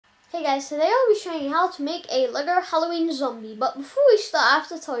Hey guys, today I'll be showing you how to make a Lego Halloween zombie. But before we start, I have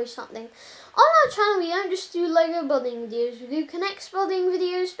to tell you something. On our channel, we don't just do Lego building videos. We do Connects building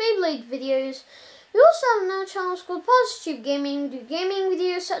videos, Beyblade videos. We also have another channel called Parsatube Gaming. We do gaming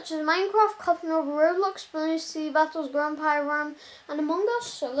videos such as Minecraft, Cup and Rubber, Roblox, Bloons, City Battles, Vampire Run, and Among Us.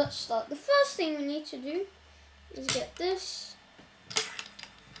 So let's start. The first thing we need to do is get this,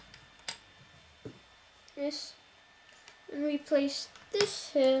 and we place this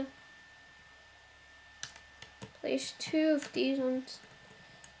here. Place two of these onto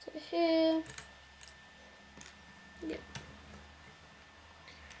here. Yep.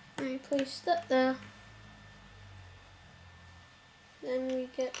 And we place that there. Then we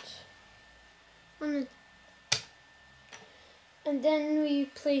get on, and then we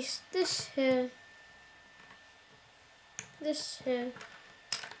place this here, this here,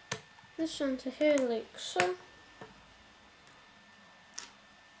 this onto here like so.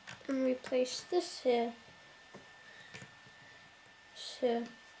 And we place this here. Here.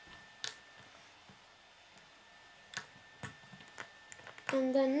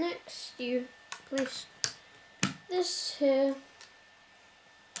 And then next you place this here,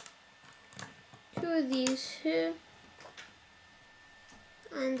 two of these here,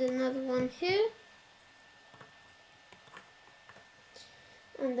 and another one here.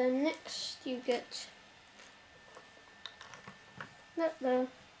 And then next you get that there.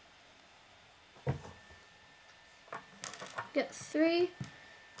 Get three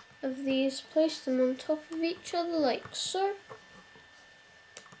of these, place them on top of each other like so.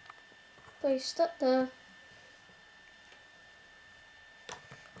 Place that there.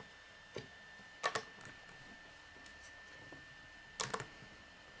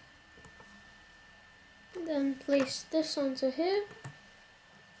 And then place this onto here,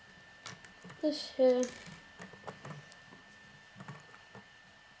 this here.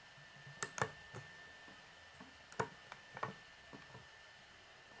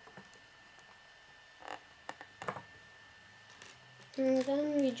 And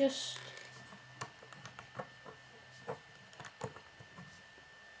then we just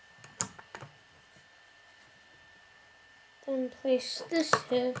place this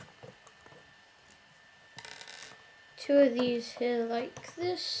here, two of these here like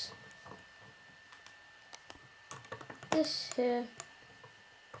this, this here,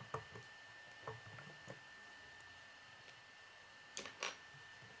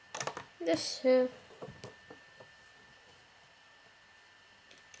 this here.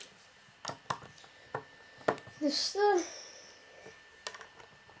 This there,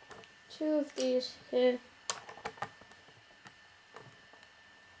 two of these here,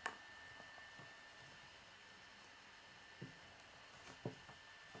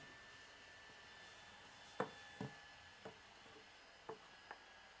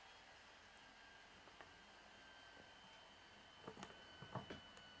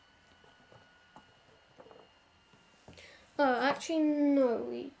 actually no,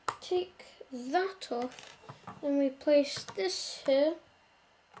 we take that off. Then we place this here,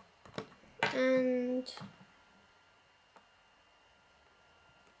 and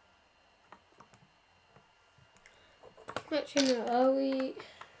actually no, we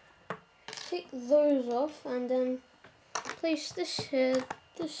take those off and then place this here,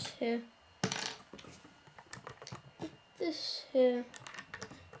 this here, this here.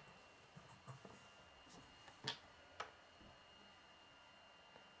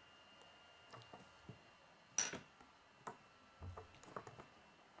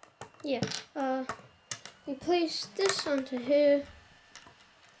 Yeah, we place this onto here,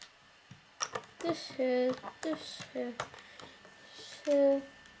 this here, this here, this here,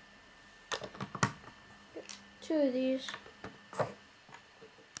 two of these,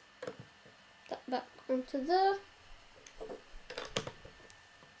 that back onto there.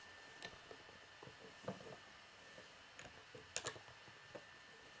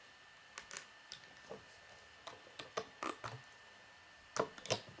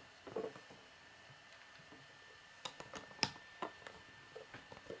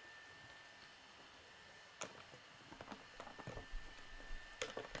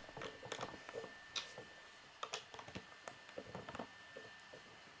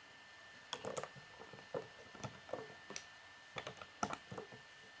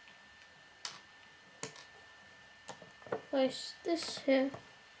 Place this here.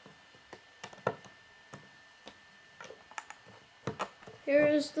 Here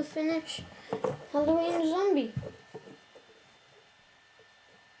is the finished Halloween zombie.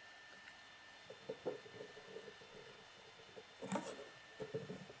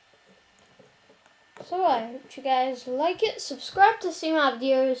 So I hope hope you guys like it. Subscribe to see my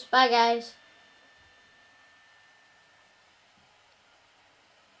videos. Bye guys.